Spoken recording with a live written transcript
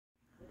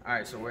All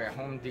right, so we're at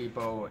Home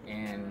Depot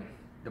in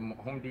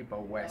Home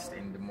Depot West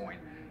in Des Moines.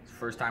 It's the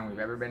first time we've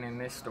ever been in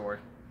this store.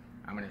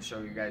 I'm going to show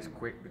you guys the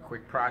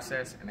quick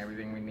process and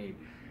everything we need.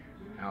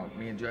 Now,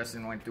 me and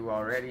Justin went through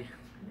already.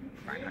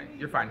 Fine, honey.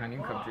 You're fine, honey.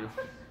 You can come through.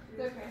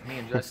 Okay. Me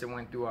and Justin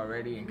went through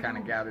already and kind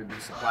of gathered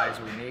the supplies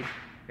we need.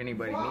 If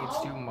anybody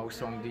needs to, most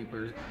Home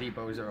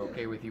Depots are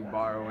okay with you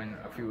borrowing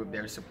a few of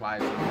their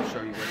supplies, and we'll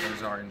show you what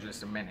those are in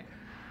just a minute.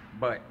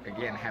 But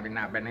again, having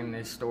not been in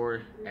this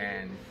store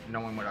and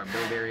knowing what our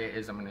build area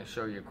is, I'm going to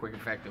show you a quick,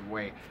 effective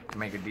way to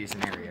make a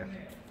decent area.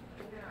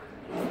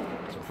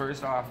 So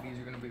first off, these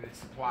are going to be the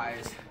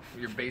supplies,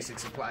 your basic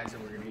supplies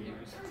that we're going to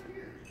use.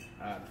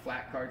 The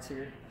flat carts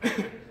here.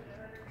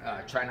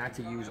 Try not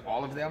to use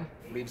all of them.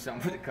 Leave some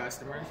for the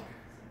customers.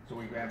 So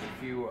we grabbed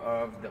a few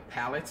of the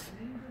pallets.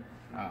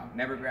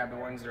 Never grab the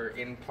ones that are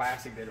in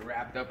plastic that are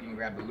wrapped up. You can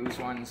grab the loose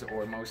ones,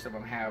 or most of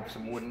them have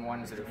some wooden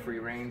ones that are free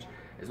range.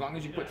 As long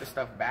as you put the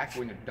stuff back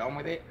when you're done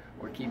with it,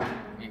 or keep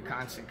in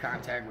constant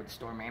contact with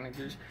store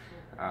managers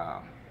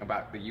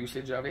about the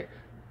usage of it,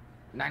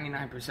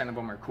 99% of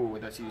them are cool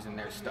with us using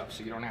their stuff.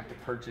 So you don't have to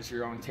purchase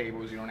your own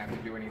tables, you don't have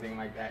to do anything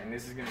like that, and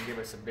this is going to give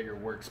us a bigger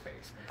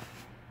workspace.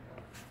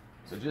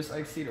 So just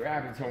like Cedar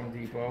Rapids Home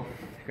Depot,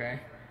 okay,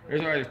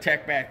 there's our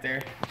tech back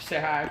there.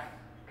 Say hi,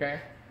 okay?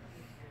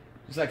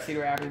 Just like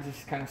Cedar Rapids,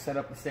 it's kind of set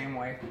up the same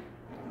way.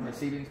 The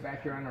seating's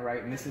back here on the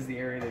right, and this is the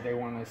area that they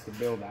want us to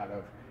build out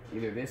of,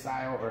 either this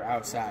aisle or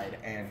outside.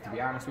 And to be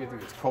honest with you,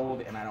 it's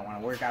cold and I don't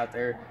want to work out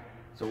there,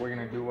 so we're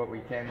going to do what we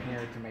can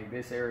here to make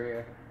this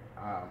area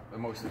the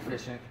most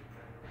efficient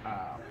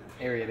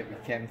area that we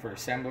can for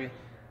assembly.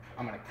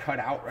 I'm going to cut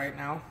out right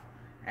now,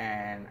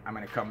 and I'm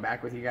going to come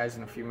back with you guys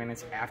in a few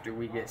minutes after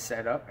we get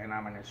set up, and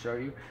I'm going to show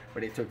you.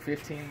 But it took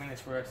 15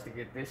 minutes for us to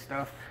get this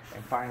stuff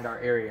and find our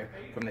area.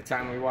 From the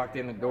time we walked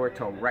in the door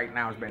till right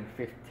now has been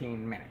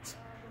 15 minutes.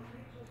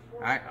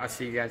 All right, I'll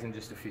see you guys in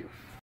just a few.